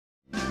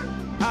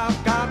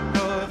I've got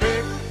the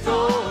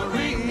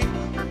victory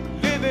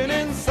living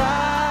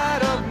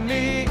inside of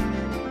me.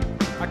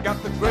 I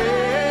got the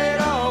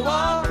greater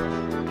one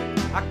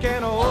I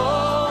can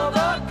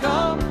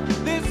overcome.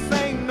 This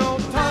ain't no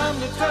time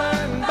to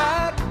turn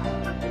back,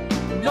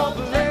 no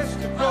place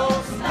to grow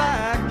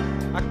slack.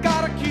 I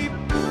gotta keep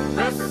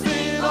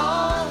pressing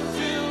on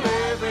till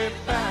every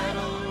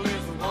battle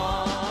is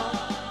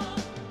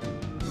won.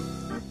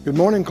 Good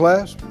morning,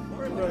 class.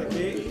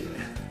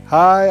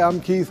 Hi,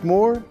 I'm Keith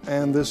Moore,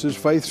 and this is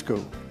Faith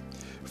School.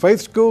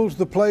 Faith School is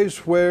the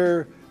place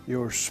where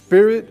your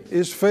spirit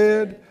is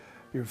fed,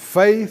 your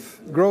faith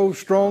grows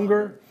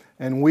stronger,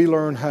 and we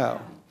learn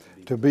how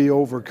to be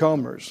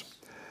overcomers.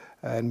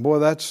 And boy,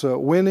 that's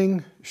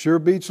winning sure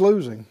beats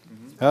losing.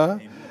 Huh?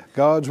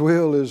 God's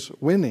will is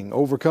winning,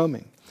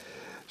 overcoming.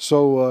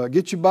 So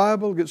get your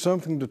Bible, get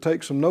something to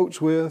take some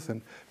notes with,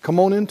 and come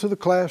on into the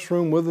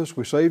classroom with us.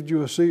 We saved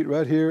you a seat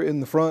right here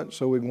in the front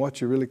so we can watch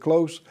you really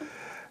close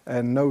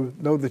and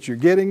know that you're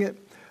getting it.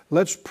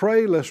 Let's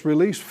pray, let's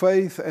release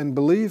faith and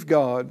believe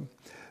God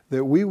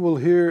that we will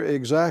hear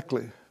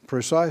exactly,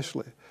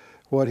 precisely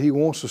what He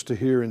wants us to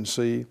hear and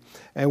see.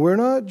 And we're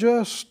not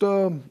just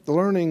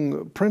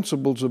learning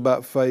principles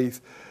about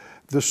faith.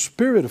 The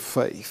spirit of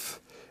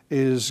faith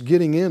is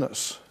getting in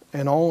us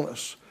and on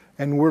us,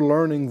 and we're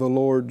learning the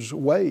Lord's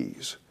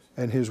ways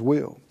and His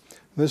will.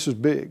 This is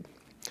big.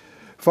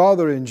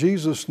 Father, in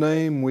Jesus'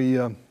 name, we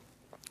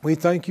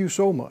thank You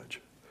so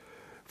much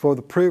for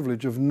the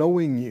privilege of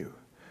knowing You,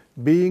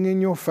 being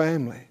in Your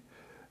family,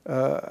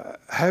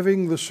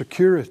 having the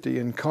security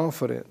and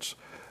confidence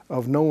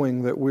of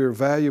knowing that we're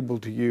valuable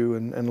to You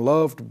and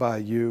loved by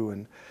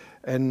You,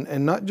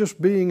 and not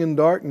just being in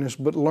darkness,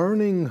 but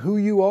learning who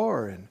You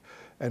are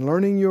and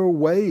learning Your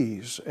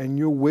ways and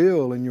Your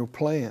will and Your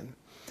plan.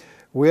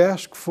 We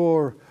ask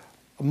for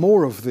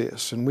more of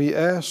this, and we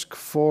ask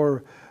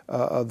for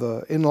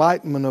the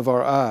enlightenment of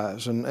our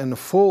eyes and the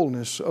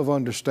fullness of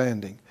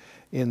understanding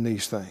in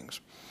these things.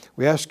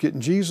 We ask it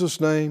in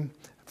Jesus' name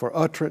for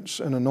utterance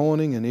and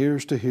anointing and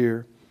ears to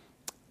hear.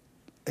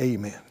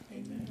 Amen.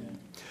 Amen.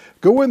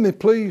 Go with me,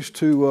 please,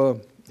 to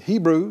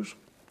Hebrews,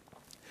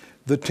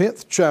 the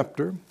 10th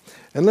chapter,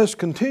 and let's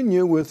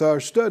continue with our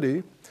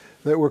study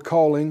that we're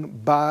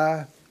calling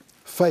By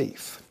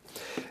Faith.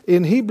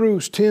 In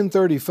Hebrews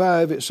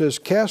 10:35, it says,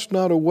 "Cast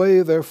not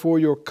away, therefore,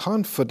 your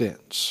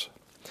confidence,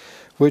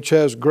 which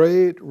has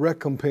great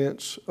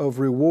recompense of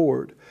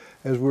reward."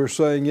 As we were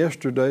saying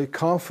yesterday,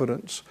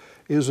 confidence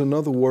is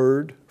another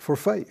word for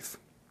faith.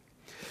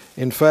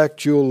 In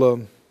fact,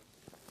 you'll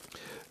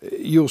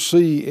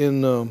see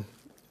in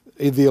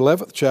the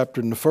 11th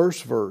chapter, in the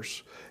first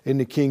verse, in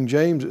the King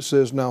James, it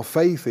says, "Now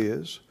faith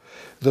is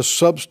the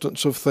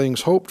substance of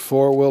things hoped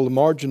for." Well, the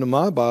margin of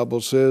my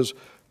Bible says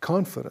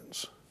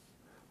confidence,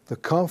 the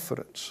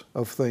confidence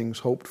of things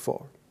hoped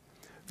for,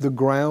 the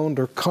ground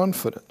or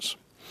confidence.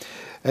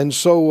 And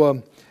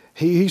so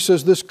he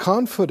says this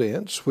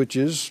confidence, which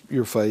is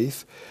your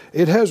faith,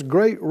 it has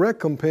great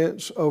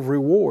recompense of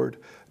reward.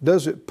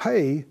 Does it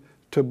pay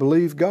to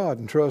believe God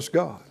and trust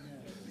God?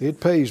 It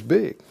pays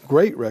big,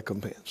 great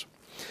recompense.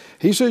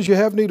 He says you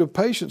have need of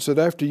patience, that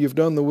after you've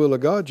done the will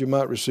of God, you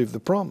might receive the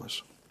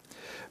promise.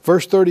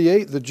 Verse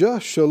 38, "The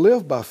just shall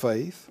live by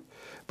faith.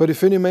 But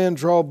if any man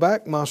draw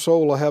back, my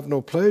soul will have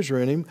no pleasure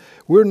in him.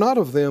 We're not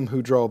of them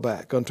who draw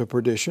back unto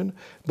perdition,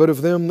 but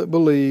of them that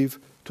believe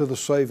to the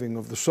saving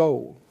of the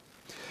soul."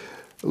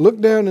 Look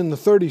down in the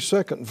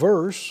 32nd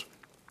verse.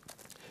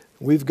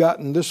 We've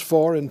gotten this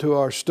far into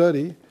our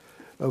study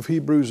of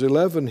Hebrews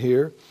 11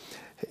 here.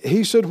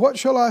 He said, "What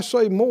shall I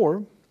say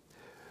more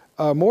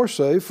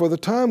say, for the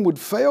time would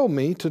fail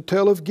me to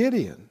tell of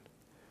Gideon,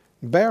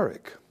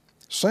 Barak,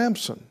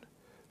 Samson,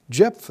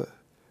 Jephthah,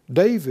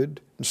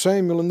 David, and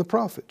Samuel and the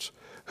prophets,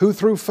 who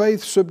through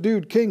faith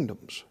subdued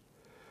kingdoms,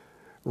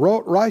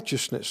 wrought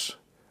righteousness,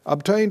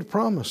 obtained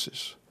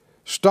promises,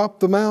 stopped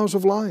the mouths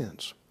of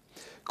lions,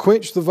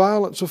 quenched the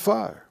violence of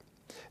fire,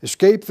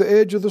 escaped the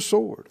edge of the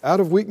sword, out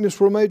of weakness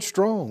were made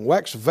strong,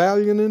 waxed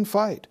valiant in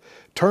fight,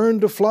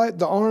 turned to flight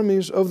the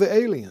armies of the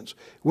aliens.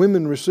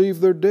 Women received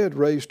their dead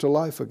raised to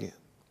life again."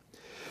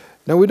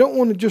 Now, we don't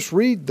want to just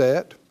read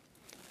that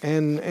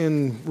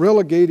and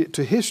relegate it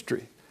to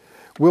history.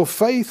 Will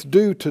faith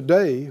do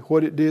today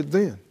what it did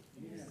then?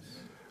 Yes.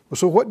 Well,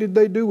 so what did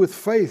they do with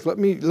faith? Let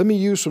me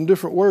use some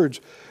different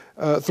words.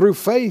 Through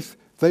faith,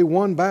 they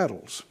won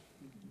battles.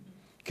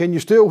 Can you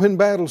still win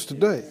battles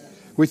today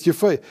with your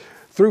faith?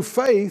 Through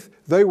faith,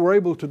 they were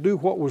able to do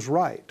what was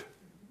right.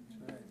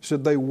 So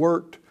they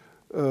worked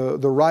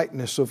the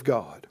rightness of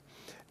God.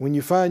 When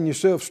you find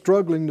yourself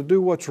struggling to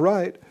do what's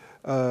right,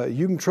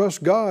 you can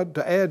trust God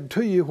to add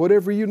to you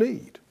whatever you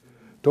need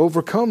to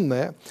overcome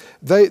that.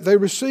 They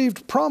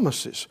received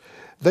promises.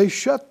 They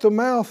shut the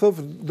mouth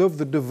of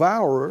the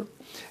devourer,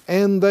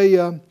 and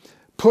they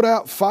put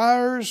out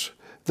fires.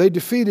 They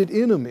defeated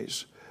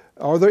enemies.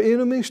 Are there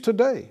enemies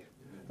today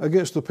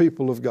against the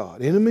people of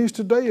God? Enemies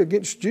today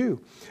against you?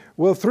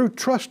 Well, through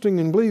trusting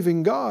and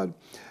believing God,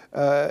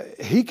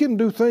 He can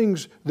do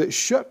things that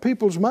shut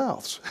people's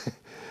mouths.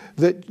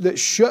 that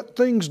shut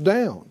things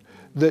down,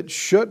 that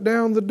shut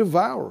down the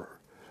devourer,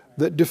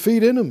 that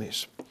defeat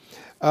enemies,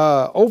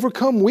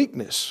 overcome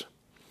weakness.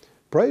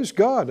 Praise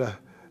God.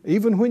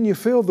 Even when you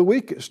feel the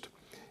weakest,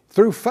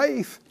 through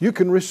faith, you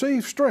can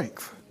receive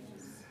strength.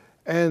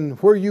 And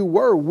where you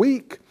were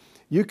weak,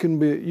 you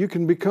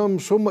can become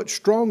so much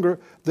stronger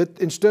that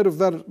instead of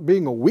that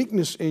being a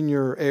weakness in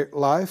your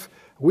life,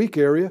 weak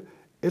area,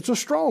 it's a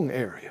strong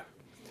area.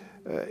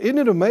 Isn't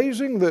it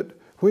amazing that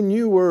when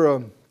you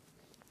were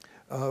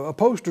a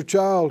poster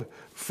child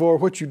for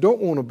what you don't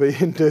want to be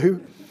and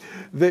do,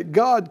 that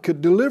God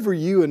could deliver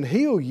you and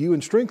heal you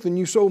and strengthen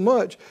you so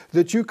much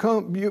that you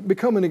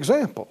become an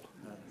example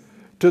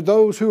to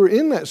those who are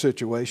in that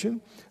situation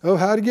of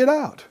how to get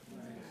out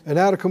and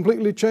how to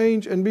completely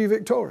change and be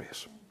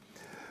victorious.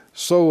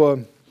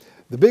 So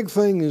the big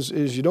thing is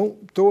you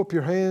don't throw up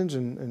your hands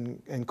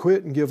and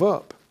quit and give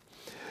up.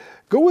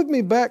 Go with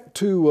me back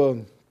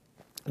to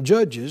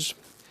Judges,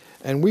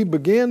 and we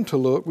began to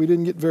look, we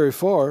didn't get very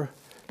far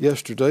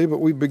yesterday, but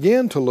we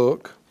began to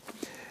look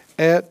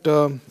at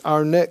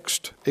our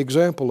next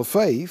example of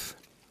faith,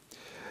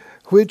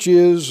 which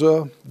is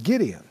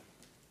Gideon.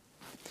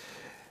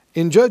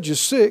 In Judges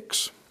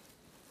 6,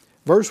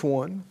 verse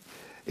 1,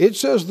 it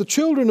says, "The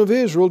children of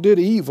Israel did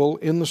evil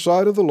in the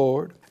sight of the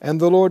Lord, and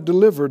the Lord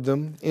delivered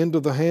them into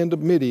the hand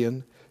of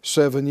Midian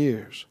 7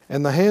 years.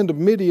 And the hand of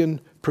Midian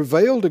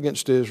prevailed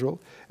against Israel,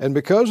 and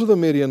because of the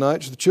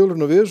Midianites, the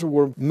children of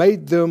Israel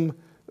made them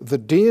the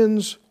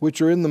dens which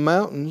are in the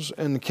mountains,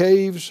 and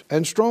caves,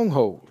 and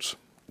strongholds."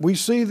 We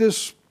see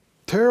this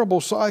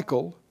terrible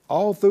cycle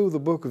all through the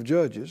book of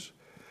Judges,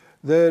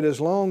 that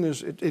as long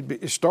as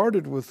it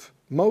started with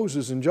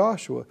Moses and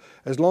Joshua,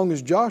 as long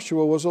as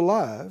Joshua was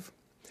alive,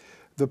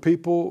 the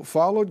people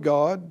followed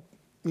God,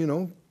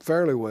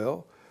 fairly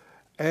well.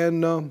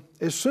 And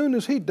as soon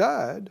as he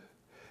died,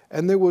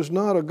 and there was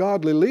not a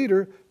godly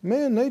leader,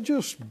 man, they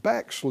just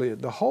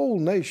backslid, the whole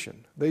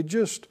nation. They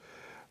just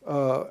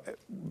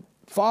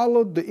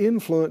followed the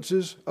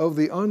influences of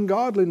the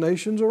ungodly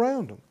nations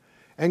around them.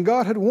 And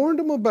God had warned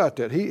them about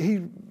that.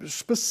 He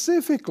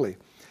specifically,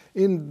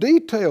 in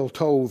detail,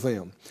 told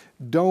them,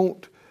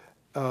 don't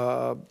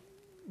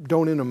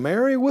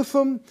intermarry with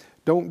them,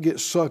 don't get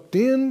sucked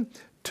in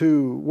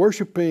to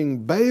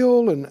worshiping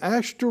Baal and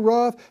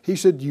Ashtaroth. He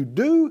said, you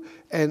do,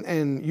 and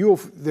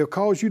they'll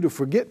cause you to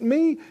forget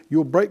me,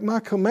 you'll break my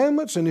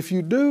commandments, and if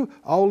you do,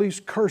 all these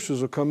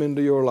curses will come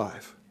into your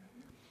life.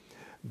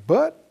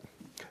 But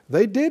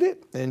they did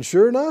it, and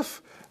sure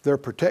enough, their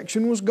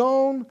protection was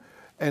gone,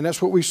 and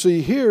that's what we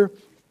see here.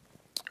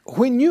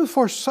 When you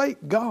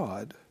forsake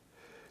God,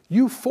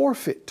 you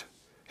forfeit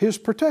His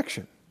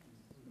protection.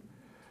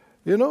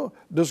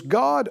 Does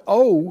God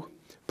owe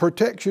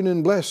protection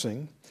and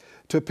blessing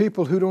to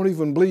people who don't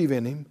even believe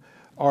in Him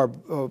or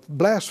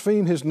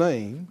blaspheme His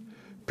name,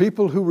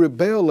 people who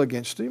rebel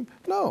against Him?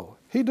 No,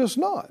 He does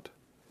not.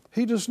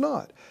 He does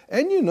not.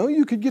 And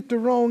you could get the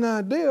wrong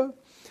idea.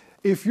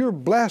 If you're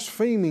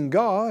blaspheming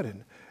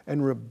God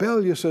and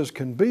rebellious as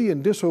can be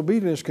and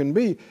disobedient as can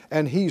be,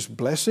 and He's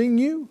blessing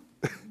you,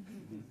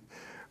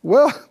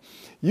 well,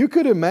 you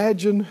could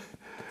imagine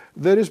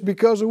that it's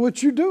because of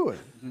what you're doing.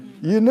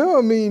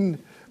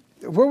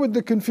 Where would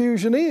the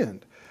confusion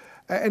end?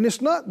 And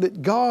it's not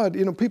that God,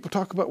 people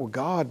talk about,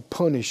 God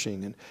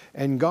punishing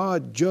and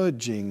God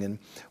judging. And,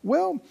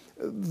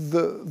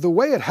 the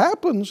way it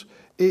happens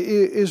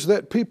is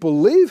that people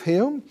leave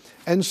Him,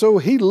 and so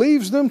He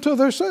leaves them to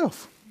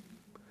themselves.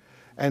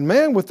 And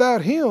man,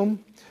 without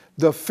Him,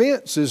 the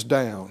fence is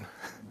down.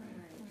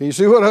 You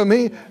see what I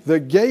mean? The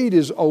gate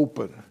is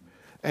open.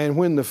 And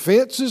when the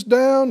fence is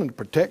down and the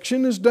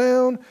protection is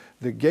down,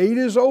 the gate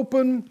is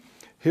open,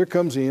 here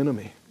comes the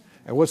enemy.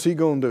 And what's he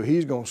going to do?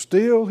 He's going to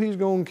steal, he's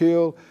going to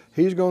kill,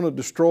 he's going to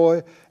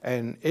destroy.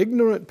 And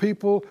ignorant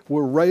people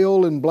will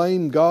rail and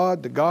blame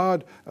God. The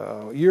God,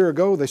 a year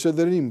ago, they said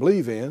they didn't even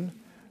believe in.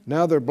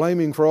 Now they're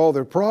blaming for all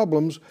their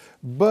problems.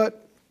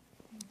 But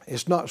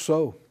it's not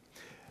so.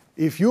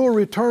 If you'll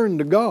return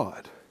to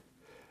God,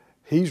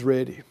 He's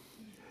ready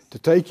to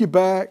take you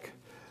back.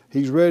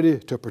 He's ready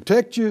to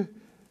protect you.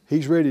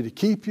 He's ready to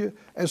keep you.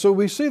 And so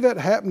we see that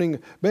happening.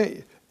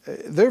 Man,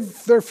 there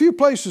are few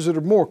places that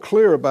are more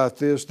clear about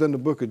this than the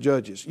book of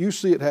Judges. You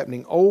see it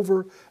happening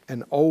over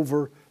and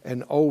over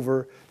and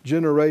over,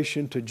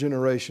 generation to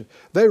generation.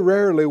 They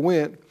rarely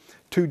went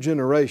 2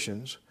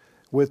 generations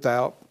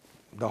without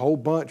the whole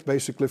bunch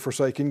basically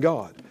forsaking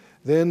God.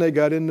 Then they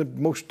got in the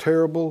most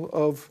terrible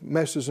of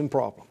messes and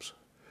problems.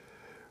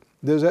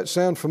 Does that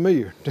sound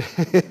familiar?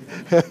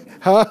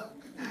 Huh?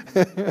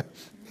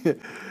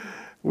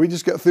 We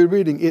just got through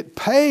reading. It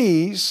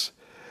pays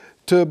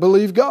to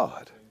believe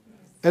God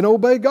and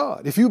obey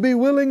God. If you be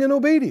willing and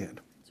obedient,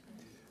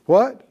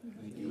 what?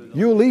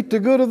 You'll eat the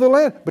good of the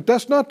land. But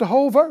that's not the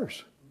whole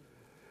verse.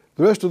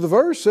 The rest of the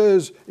verse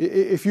says,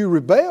 if you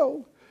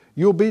rebel,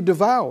 you'll be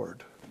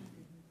devoured.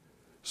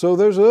 So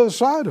there's the other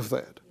side of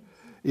that.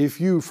 If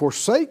you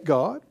forsake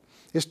God,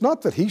 it's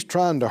not that He's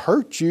trying to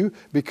hurt you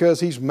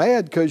because He's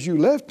mad because you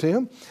left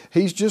Him.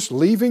 He's just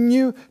leaving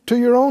you to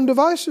your own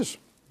devices.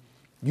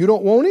 You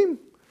don't want him?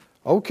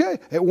 Okay.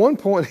 At one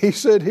point he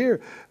said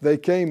here, they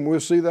came, we'll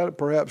see that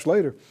perhaps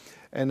later,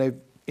 and they,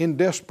 in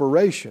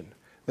desperation,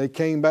 they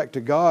came back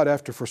to God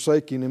after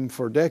forsaking him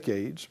for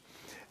decades.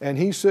 And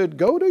he said,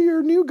 go to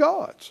your new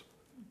gods.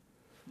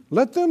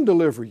 Let them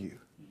deliver you.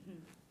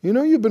 You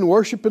know, you've been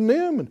worshiping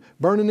them and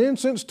burning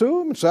incense to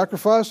them and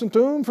sacrificing to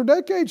them for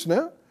decades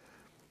now.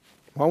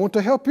 Well, I want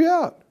to help you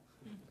out.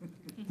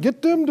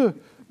 Get them to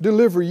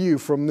deliver you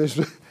from this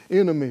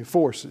enemy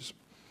forces.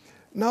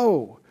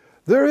 No,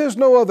 there is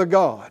no other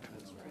God.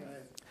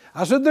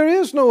 I said, there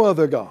is no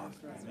other God.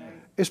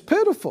 It's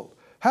pitiful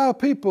how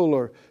people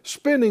are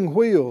spinning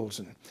wheels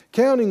and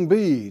counting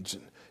beads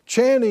and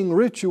chanting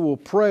ritual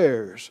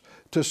prayers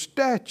to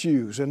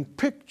statues and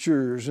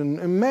pictures and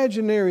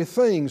imaginary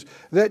things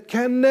that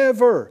can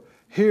never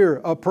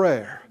hear a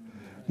prayer,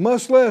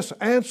 much less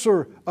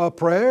answer a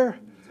prayer.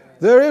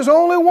 There is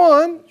only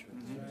one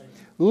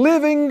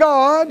living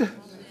God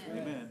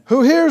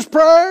who hears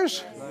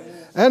prayers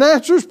and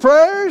answers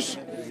prayers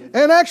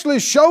and actually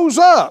shows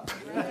up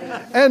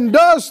and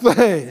does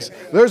things.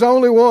 There's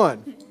only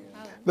one.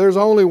 There's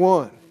only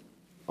one.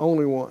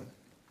 Only one.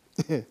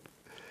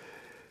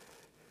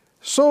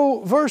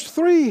 So verse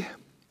 3,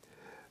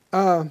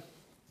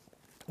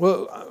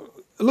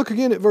 look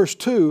again at verse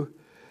 2.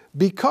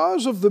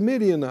 Because of the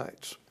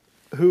Midianites,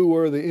 who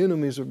were the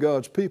enemies of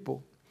God's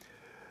people,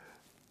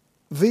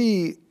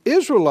 the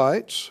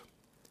Israelites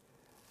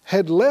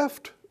had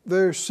left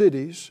their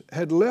cities,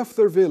 had left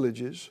their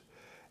villages,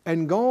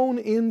 and gone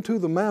into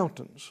the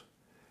mountains,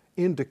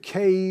 into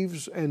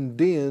caves and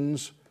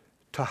dens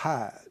to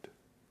hide.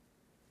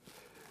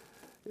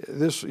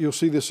 You'll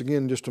see this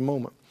again in just a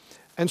moment.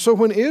 And so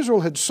when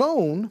Israel had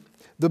sown,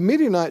 the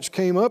Midianites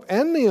came up,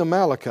 and the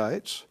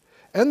Amalekites,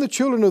 and the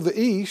children of the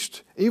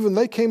east, even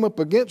they came up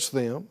against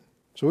them.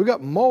 So we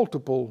got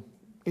multiple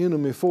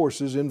enemy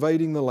forces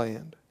invading the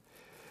land.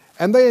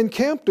 And they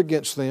encamped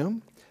against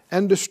them,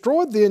 and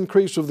destroyed the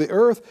increase of the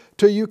earth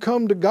till you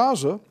come to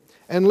Gaza,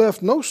 and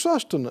left no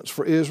sustenance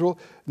for Israel,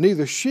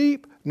 neither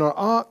sheep, nor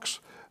ox,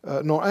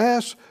 nor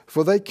ass,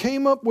 for they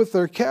came up with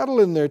their cattle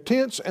in their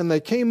tents, and they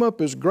came up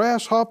as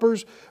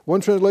grasshoppers.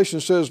 One translation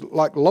says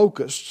like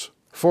locusts,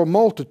 for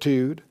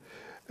multitude.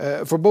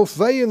 For both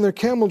they and their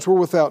camels were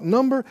without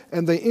number,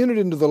 and they entered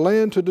into the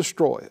land to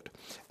destroy it.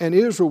 And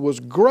Israel was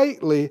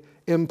greatly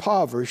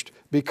impoverished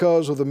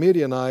because of the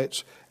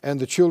Midianites, and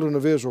the children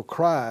of Israel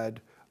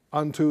cried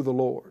unto the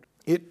Lord.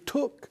 It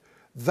took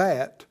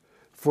that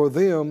for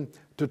them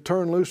to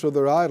turn loose of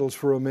their idols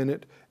for a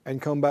minute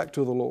and come back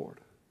to the Lord,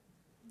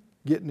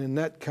 getting in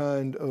that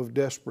kind of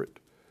desperate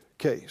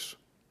case.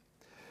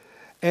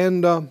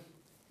 And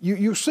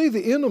you see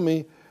the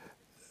enemy,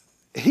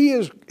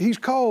 he's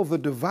called the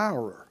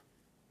devourer.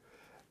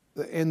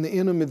 And the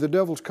enemy, the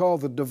devil's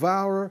called the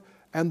devourer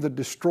and the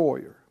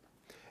destroyer.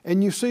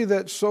 And you see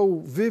that so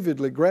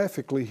vividly,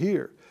 graphically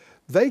here.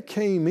 They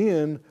came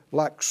in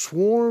like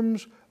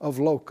swarms of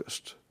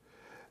locusts.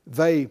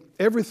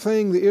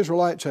 Everything the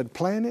Israelites had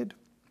planted,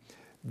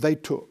 they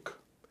took.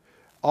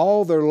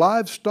 All their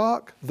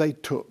livestock, they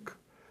took.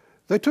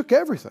 They took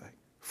everything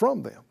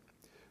from them.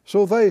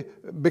 So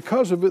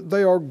because of it,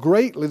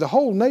 the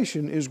whole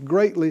nation is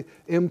greatly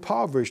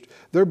impoverished.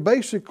 They're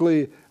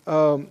basically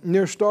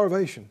near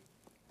starvation,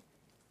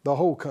 the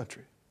whole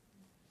country.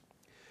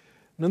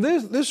 Now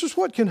this is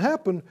what can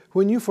happen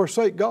when you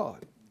forsake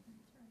God.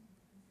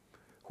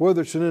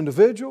 Whether it's an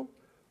individual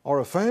or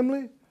a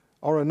family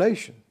or a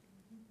nation.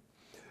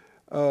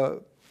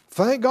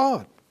 Thank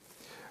God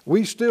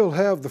we still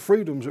have the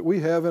freedoms that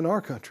we have in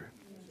our country.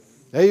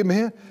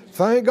 Amen.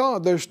 Thank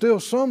God there's still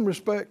some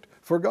respect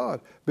for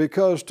God,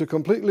 because to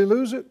completely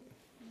lose it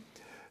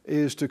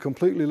is to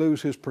completely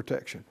lose His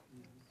protection.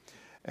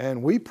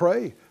 And we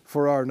pray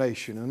for our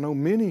nation. I know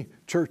many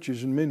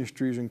churches and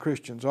ministries and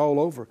Christians all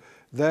over.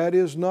 That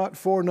is not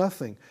for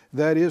nothing.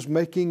 That is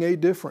making a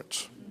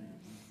difference.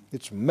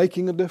 It's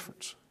making a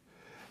difference.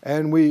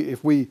 And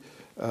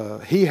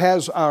He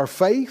has our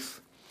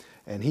faith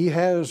and He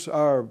has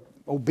our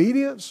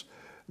obedience,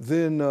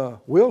 then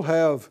we'll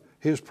have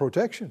His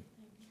protection.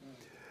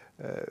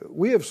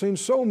 We have seen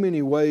so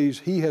many ways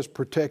He has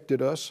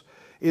protected us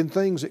in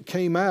things that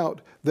came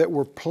out that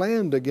were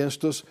planned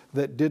against us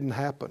that didn't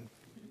happen.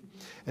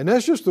 And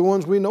that's just the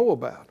ones we know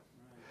about.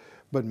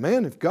 But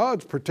man, if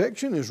God's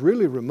protection is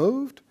really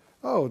removed,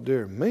 oh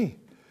dear me,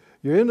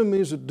 your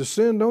enemies would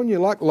descend on you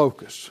like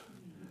locusts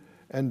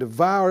and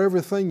devour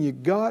everything you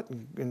got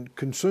and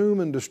consume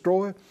and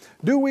destroy.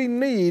 Do we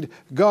need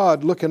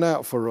God looking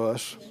out for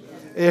us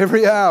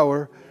every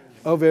hour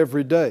of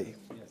every day?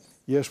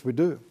 Yes, we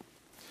do.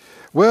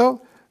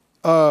 Well,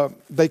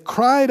 they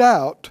cried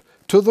out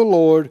to the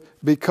Lord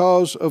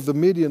because of the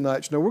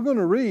Midianites. Now we're going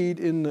to read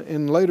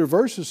in later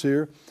verses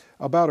here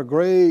about a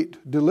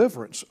great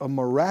deliverance, a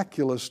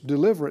miraculous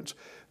deliverance.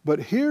 But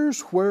here's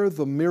where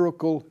the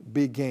miracle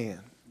began.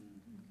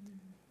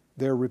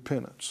 Their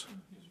repentance.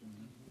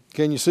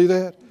 Can you see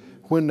that?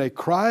 When they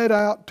cried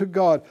out to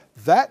God,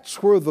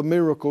 that's where the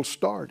miracle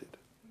started.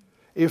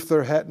 If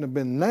there hadn't have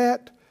been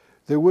that,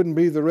 there wouldn't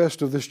be the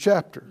rest of this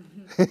chapter.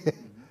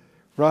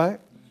 right?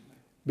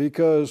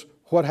 Because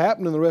what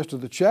happened in the rest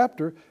of the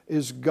chapter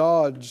is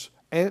God's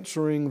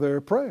answering their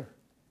prayer.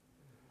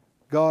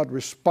 God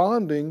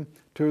responding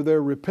to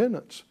their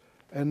repentance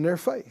and their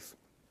faith.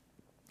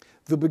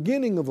 The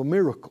beginning of a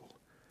miracle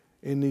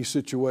in these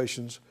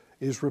situations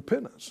is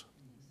repentance.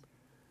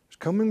 It's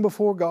coming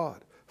before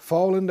God,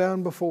 falling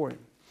down before Him,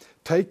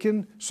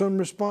 taking some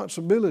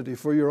responsibility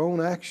for your own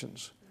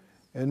actions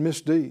and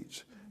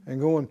misdeeds, and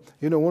going,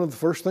 one of the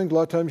first things a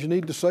lot of times you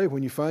need to say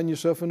when you find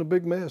yourself in a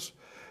big mess,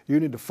 you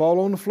need to fall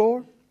on the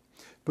floor,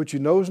 put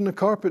your nose in the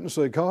carpet and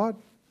say, God,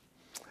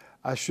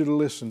 I should have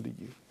listened to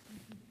you.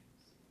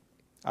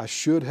 I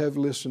should have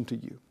listened to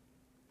you.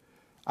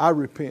 I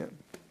repent.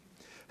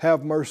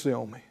 Have mercy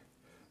on me.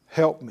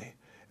 Help me.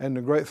 And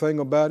the great thing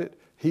about it,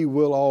 He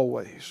will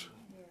always,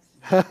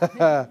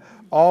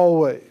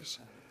 always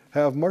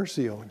have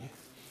mercy on you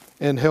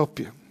and help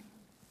you.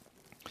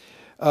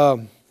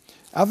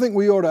 I think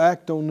we ought to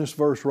act on this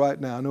verse right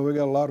now. I know we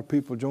got a lot of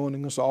people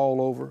joining us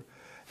all over.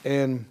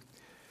 And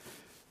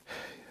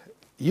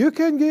you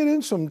can get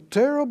in some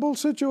terrible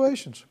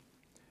situations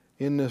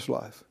in this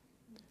life.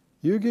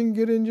 You can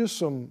get in just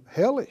some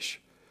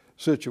hellish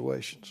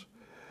situations.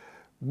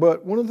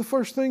 But one of the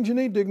first things you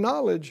need to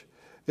acknowledge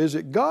is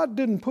that God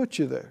didn't put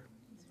you there.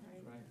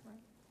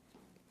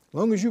 As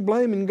long as you're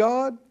blaming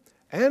God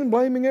and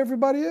blaming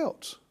everybody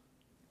else,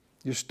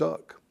 you're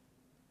stuck.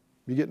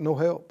 You get no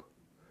help.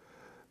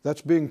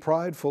 That's being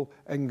prideful,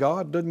 and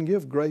God doesn't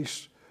give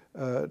grace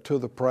to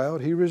the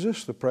proud. He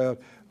resists the proud.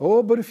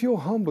 Oh, but if you'll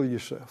humble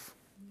yourself,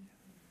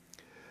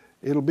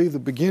 it'll be the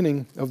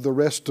beginning of the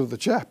rest of the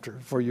chapter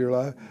for your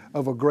life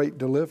of a great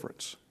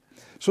deliverance.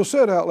 So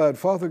say it out loud,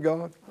 Father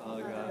God,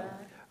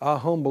 I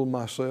humble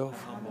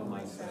myself,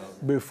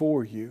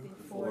 before you.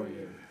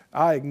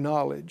 I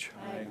acknowledge,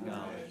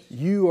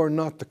 you are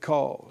not the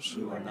cause,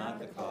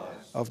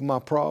 of my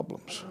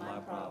problems.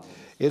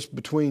 It's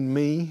between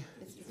me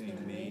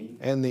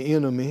and the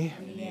enemy.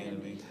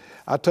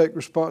 I take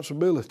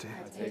responsibility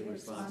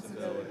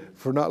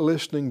for not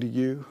listening to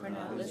you.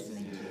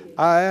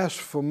 I ask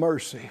for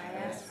mercy.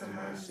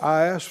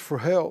 I ask for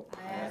help.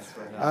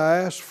 I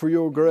ask for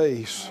your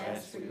grace.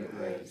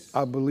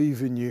 I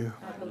believe in you.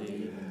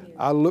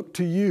 I look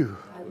to you.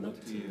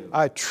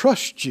 I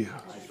trust you.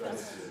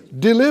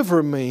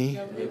 Deliver me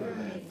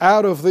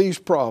out of these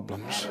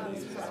problems.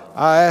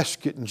 I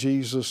ask it in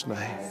Jesus'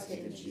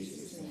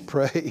 name.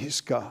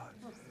 Praise God.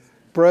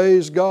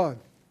 Praise God.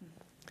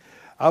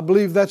 I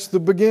believe that's the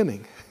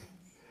beginning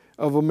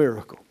of a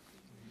miracle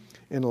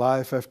in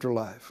life after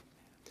life.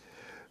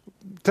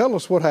 Tell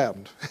us what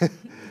happened.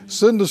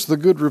 Send us the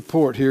good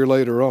report here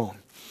later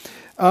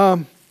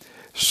on.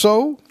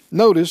 So,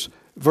 notice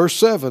verse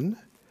 7,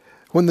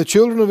 when the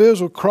children of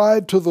Israel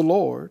cried to the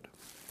Lord,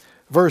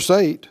 verse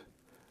 8,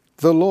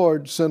 the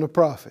Lord sent a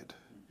prophet.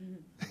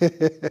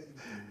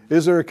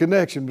 Is there a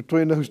connection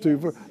between those two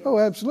verses? Oh,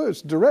 absolutely.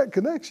 It's a direct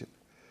connection.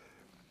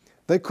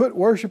 They quit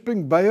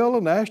worshiping Baal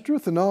and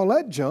Ashtoreth and all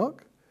that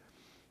junk.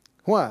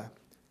 Why?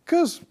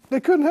 Because they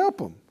couldn't help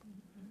them.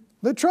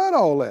 They tried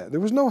all that. There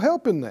was no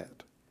help in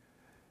that.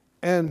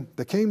 And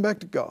they came back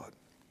to God.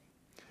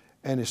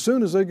 And as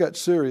soon as they got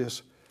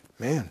serious,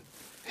 man,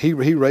 he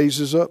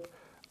raises up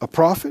a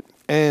prophet.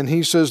 And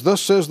he says,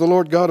 thus says the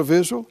Lord God of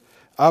Israel,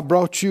 I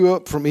brought you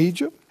up from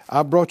Egypt.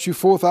 I brought you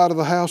forth out of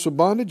the house of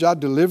bondage. I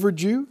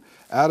delivered you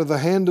out of the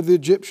hand of the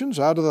Egyptians,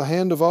 out of the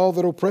hand of all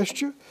that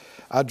oppressed you.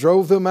 I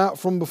drove them out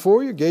from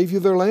before you, gave you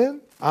their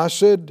land. I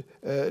said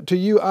to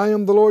you, I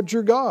am the Lord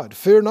your God.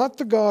 Fear not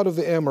the God of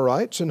the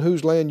Amorites in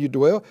whose land you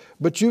dwell,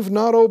 but you've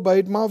not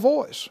obeyed my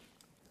voice.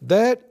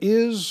 That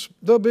is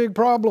the big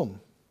problem,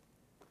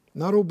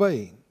 not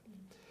obeying.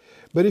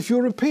 But if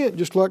you'll repent,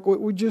 just like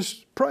what we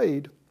just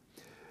prayed,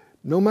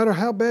 no matter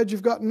how bad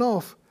you've gotten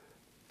off,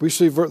 we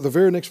see the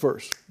very next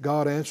verse,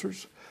 God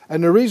answers.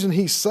 And the reason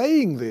He's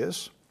saying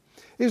this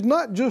is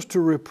not just to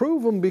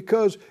reprove them,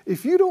 because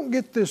if you don't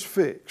get this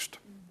fixed,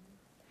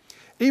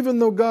 even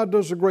though God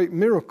does a great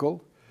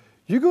miracle,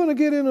 you're going to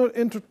get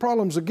into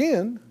problems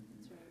again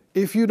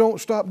if you don't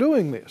stop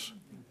doing this.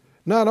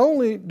 Not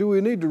only do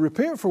we need to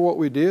repent for what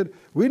we did,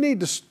 we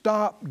need to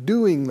stop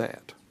doing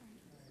that.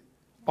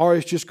 Or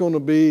it's just going to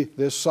be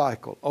this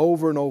cycle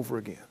over and over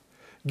again.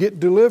 Get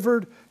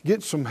delivered,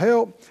 get some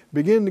help,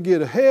 begin to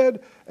get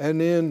ahead, and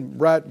then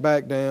right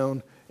back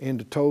down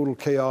into total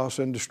chaos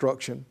and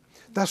destruction.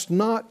 That's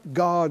not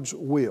God's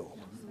will,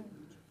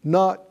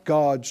 not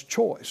God's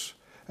choice.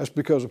 That's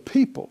because of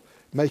people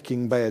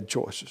making bad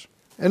choices.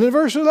 And in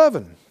verse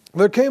 11,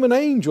 there came an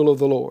angel of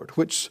the Lord,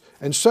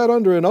 and sat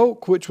under an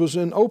oak which was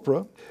in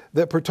Ophrah,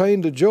 that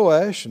pertained to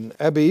Joash and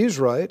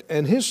Abiezrite,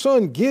 and his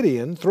son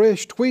Gideon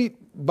threshed wheat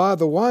by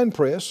the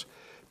winepress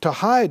to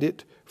hide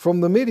it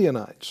from the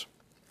Midianites.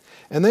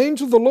 And the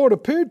angel of the Lord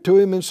appeared to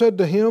him and said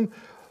to him,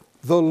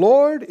 the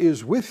Lord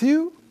is with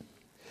you,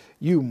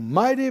 you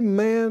mighty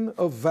man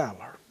of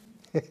valor.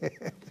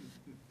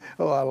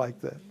 Oh, I like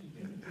that.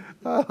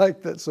 I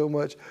like that so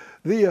much.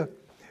 The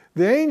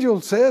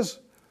angel says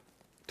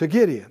to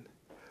Gideon,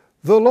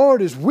 the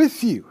Lord is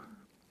with you,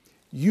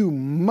 you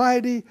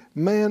mighty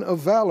man of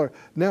valor.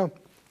 Now,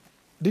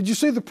 did you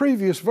see the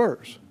previous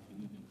verse?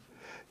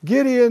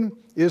 Gideon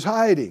is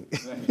hiding.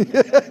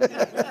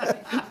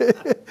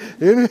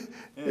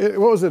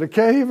 What was it, a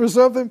cave or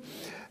something?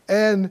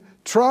 And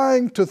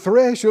trying to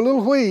thresh a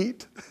little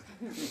wheat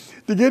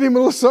to get him a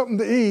little something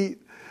to eat.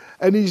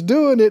 And he's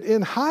doing it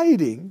in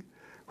hiding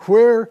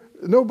where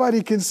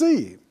nobody can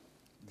see him.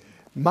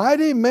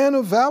 Mighty man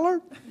of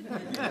valor?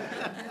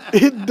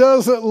 It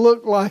doesn't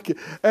look like it.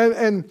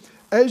 And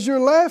as you're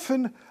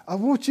laughing, I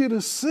want you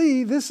to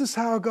see this is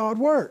how God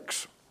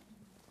works.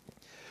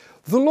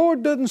 The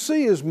Lord doesn't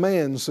see as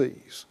man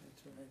sees.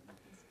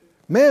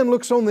 Man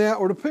looks on the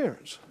outward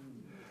appearance.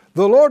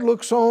 The Lord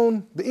looks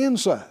on the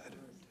inside,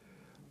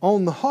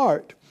 on the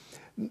heart.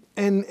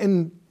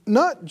 And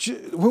not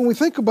when we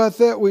think about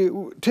that, we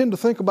tend to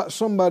think about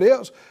somebody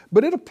else,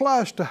 but it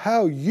applies to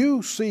how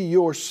you see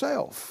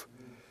yourself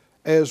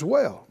as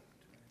well.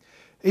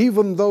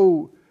 Even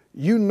though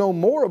you know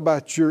more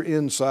about your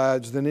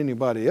insides than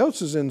anybody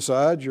else's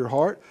inside, your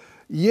heart,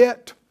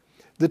 yet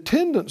the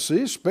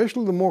tendency,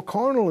 especially the more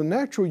carnal and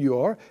natural you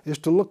are, is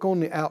to look on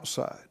the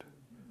outside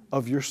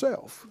of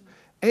yourself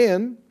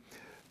and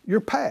your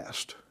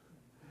past.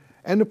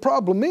 And the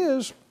problem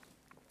is,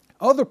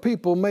 other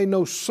people may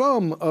know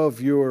some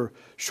of your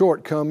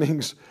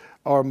shortcomings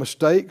or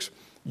mistakes.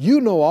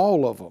 You know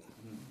all of them.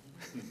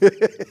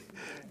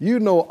 You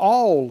know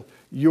all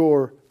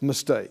your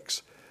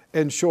mistakes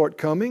and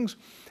shortcomings.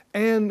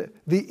 And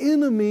the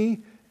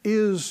enemy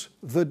is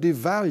the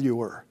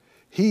devaluer.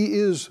 He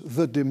is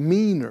the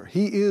demeanor.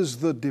 He is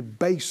the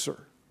debaser.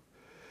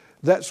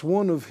 That's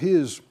one of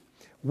his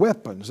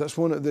weapons. That's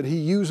one that he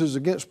uses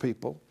against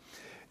people,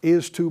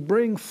 is to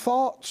bring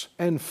thoughts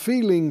and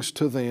feelings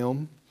to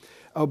them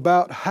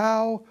about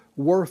how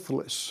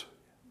worthless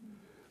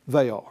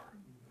they are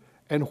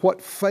and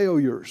what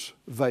failures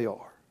they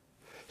are.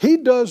 He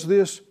does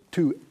this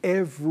to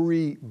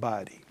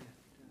everybody.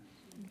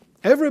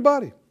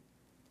 Everybody.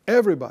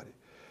 Everybody.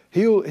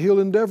 He'll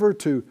endeavor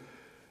to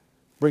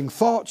bring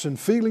thoughts and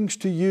feelings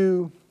to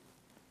you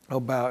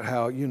about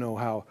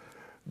how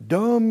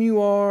dumb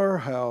you are,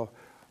 how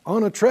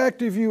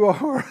unattractive you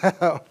are,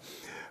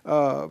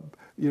 how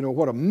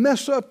what a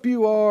mess up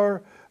you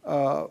are,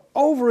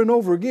 over and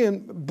over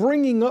again,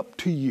 bringing up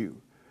to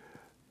you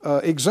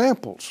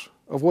examples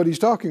of what he's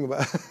talking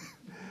about.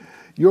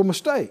 Your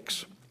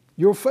mistakes,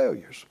 your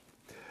failures.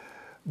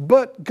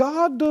 But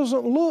God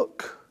doesn't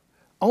look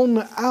on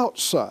the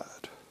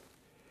outside.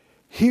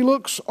 He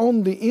looks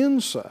on the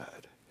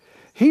inside.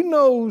 He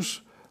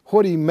knows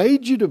what He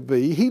made you to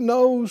be. He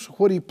knows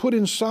what He put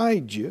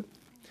inside you.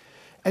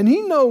 And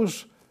He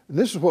knows, and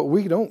this is what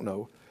we don't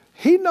know,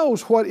 He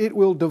knows what it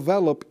will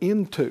develop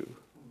into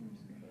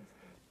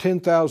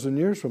 10,000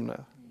 years from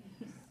now,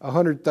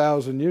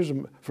 100,000 years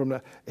from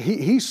now.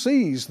 He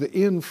sees the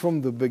end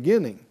from the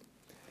beginning.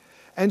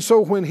 And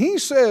so when He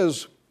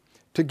says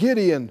to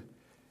Gideon,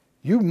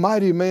 "You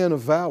mighty man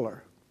of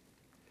valor,"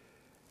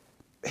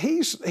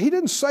 He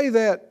didn't say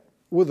that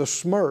with a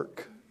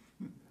smirk,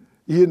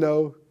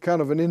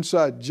 kind of an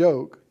inside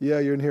joke. Yeah,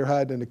 you're in here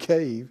hiding in a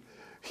cave,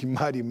 you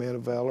mighty man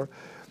of valor.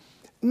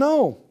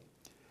 No.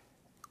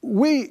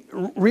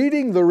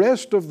 Reading the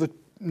rest of the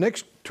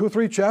next 2 or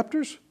 3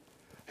 chapters,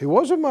 he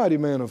was a mighty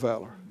man of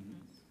valor.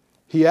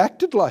 He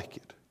acted like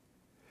it.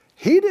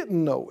 He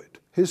didn't know it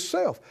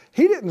himself.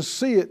 He didn't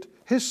see it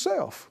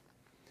himself.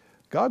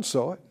 God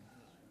saw it.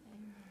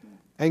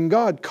 And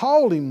God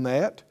called him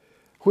that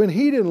when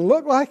he didn't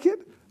look like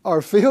it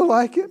or feel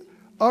like it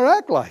or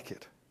act like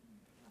it.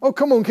 Oh,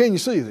 come on, can you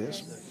see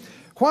this?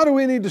 Why do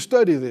we need to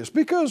study this?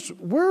 Because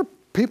we're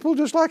people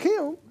just like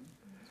him.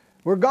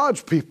 We're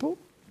God's people.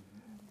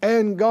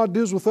 And God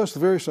deals with us the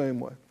very same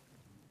way.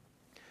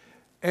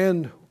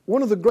 And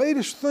one of the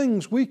greatest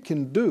things we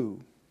can do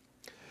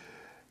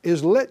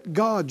is let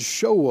God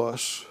show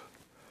us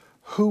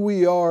who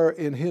we are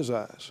in His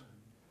eyes,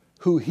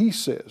 who He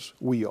says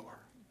we are.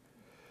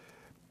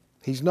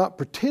 He's not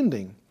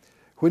pretending.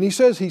 When He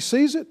says He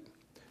sees it,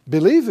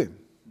 believe Him.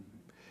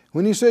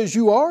 When He says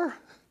you are,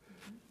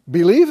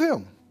 believe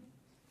Him.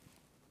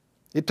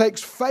 It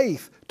takes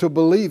faith to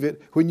believe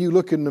it when you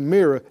look in the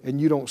mirror and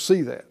you don't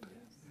see that.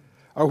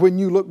 Or when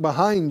you look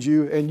behind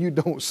you and you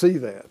don't see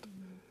that.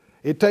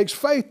 It takes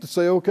faith to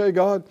say, okay,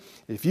 God,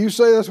 if you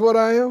say that's what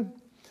I am,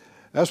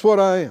 that's what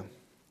I am.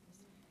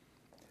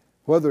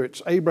 Whether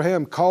it's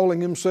Abraham calling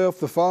himself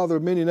the father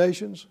of many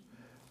nations,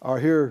 or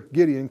here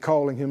Gideon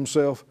calling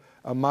himself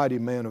a mighty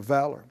man of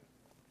valor.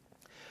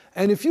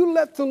 And if you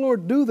let the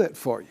Lord do that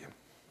for you,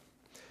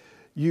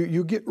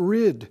 you get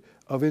rid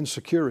of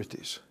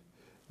insecurities.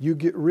 You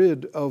get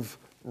rid of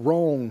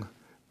wrong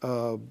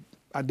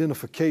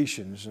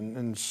identifications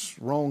and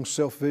wrong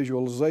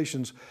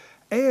self-visualizations.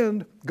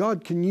 And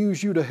God can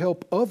use you to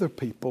help other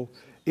people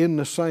in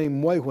the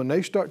same way. When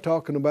they start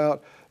talking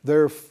about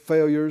their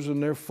failures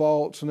and their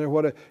faults and their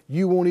whatever,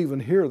 you won't even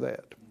hear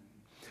that.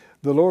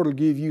 The Lord will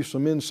give you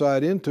some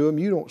insight into them.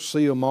 You don't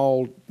see them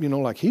all,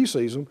 like He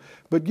sees them,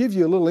 but give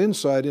you a little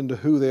insight into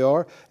who they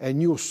are,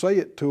 and you'll say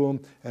it to them,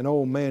 and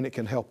oh man, it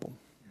can help them.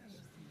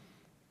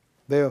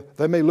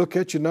 They may look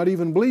at you and not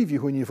even believe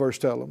you when you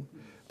first tell them.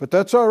 But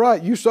that's all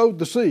right. You sowed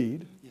the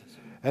seed.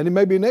 And it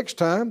maybe next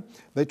time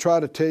they try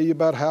to tell you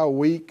about how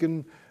weak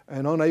and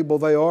unable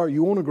they are.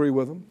 You won't agree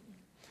with them.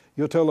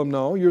 You'll tell them,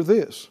 no, you're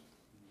this.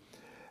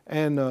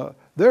 And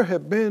there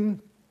have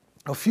been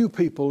a few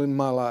people in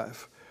my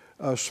life,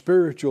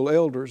 spiritual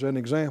elders and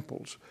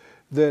examples,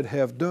 that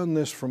have done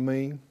this for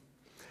me.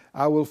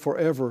 I will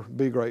forever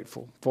be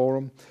grateful for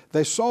them.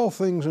 They saw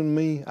things in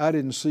me I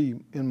didn't see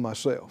in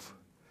myself.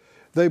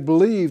 They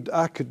believed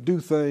I could do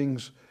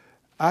things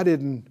I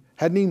hadn't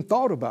even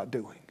thought about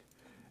doing.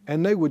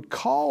 And they would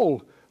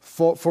call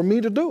for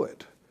me to do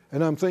it.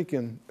 And I'm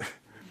thinking,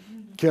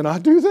 can I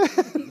do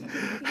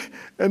that?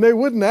 And they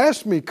wouldn't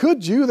ask me,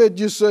 could you? They'd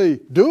just say,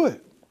 do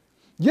it.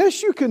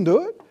 Yes, you can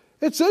do it.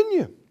 It's in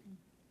you.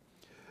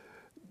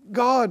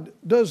 God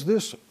does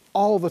this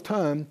all the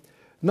time.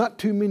 Not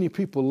too many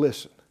people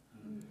listen.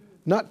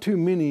 Not too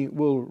many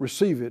will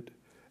receive it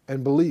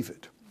and believe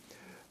it.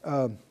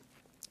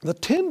 The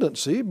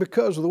tendency,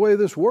 because of the way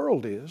this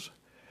world is,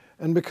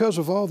 and because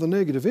of all the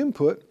negative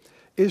input,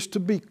 is to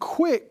be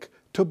quick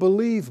to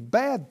believe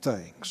bad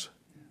things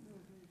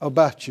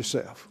about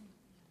yourself,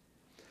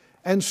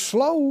 and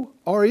slow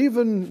or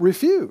even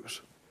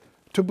refuse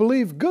to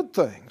believe good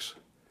things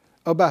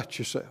about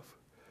yourself.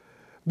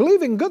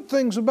 Believing good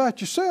things about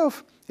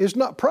yourself is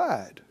not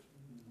pride.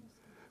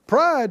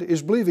 Pride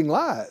is believing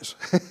lies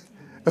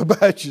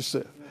about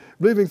yourself,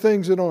 believing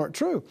things that aren't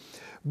true.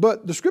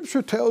 But the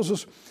Scripture tells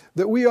us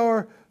that we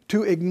are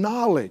to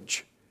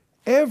acknowledge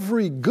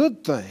every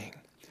good thing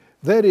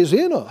that is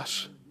in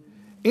us.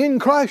 In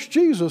Christ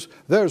Jesus,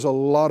 there's a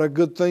lot of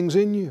good things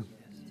in you.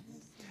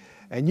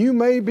 And you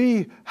may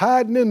be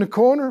hiding in the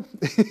corner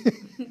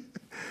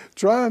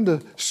trying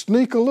to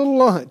sneak a little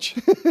lunch,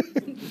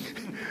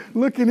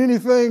 looking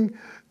anything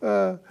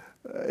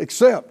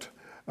except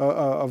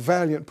a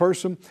valiant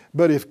person.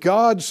 But if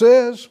God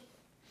says,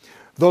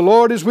 the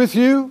Lord is with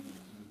you,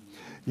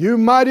 you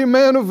mighty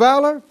man of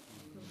valor,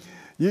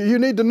 you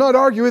need to not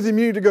argue with Him.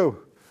 You need to go,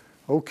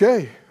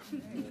 okay,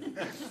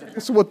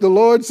 that's what the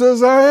Lord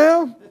says I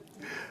am.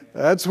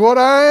 That's what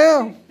I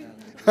am.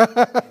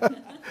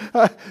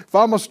 If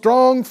I'm a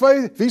strong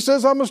faith, if He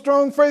says I'm a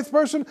strong faith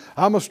person,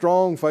 I'm a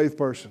strong faith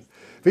person.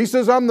 If He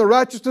says I'm the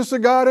righteousness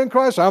of God in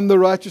Christ, I'm the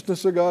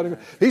righteousness of God in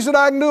Christ. He said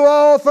I can do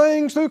all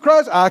things through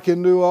Christ, I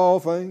can do all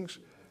things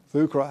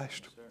through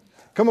Christ.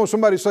 Come on,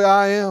 somebody say,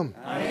 I am.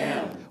 I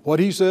am. What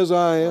He says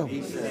I am.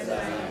 He says I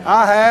am.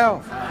 I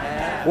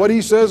have. What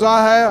He says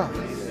I have.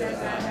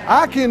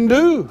 I can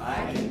do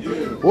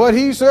what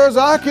He says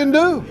I can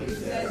do.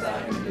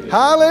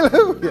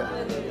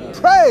 Hallelujah.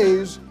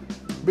 Praise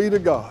be to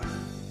God.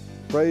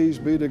 Praise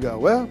be to God.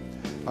 Well,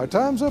 our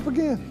time's up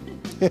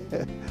again.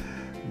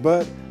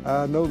 But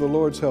I know the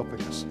Lord's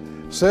helping us.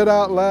 Said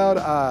out loud,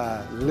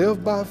 I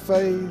live by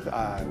faith.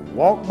 I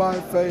walk by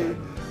faith.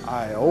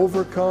 I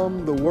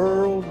overcome the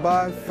world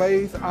by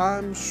faith.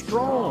 I'm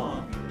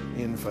strong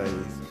in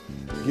faith,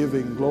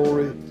 giving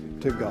glory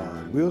to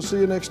God. We'll see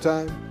you next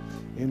time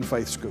in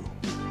Faith School.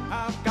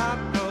 I've got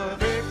the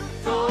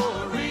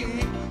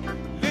victory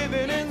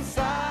living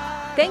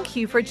inside. Thank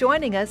you for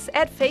joining us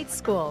at Faith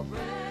School.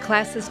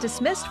 Class is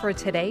dismissed for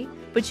today,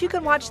 but you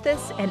can watch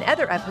this and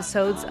other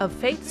episodes of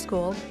Faith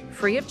School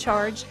free of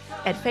charge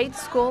at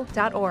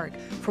faithschool.org.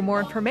 For more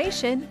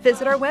information,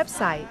 visit our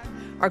website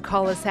or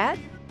call us at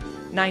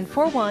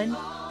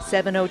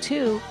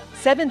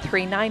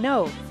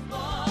 941-702-7390.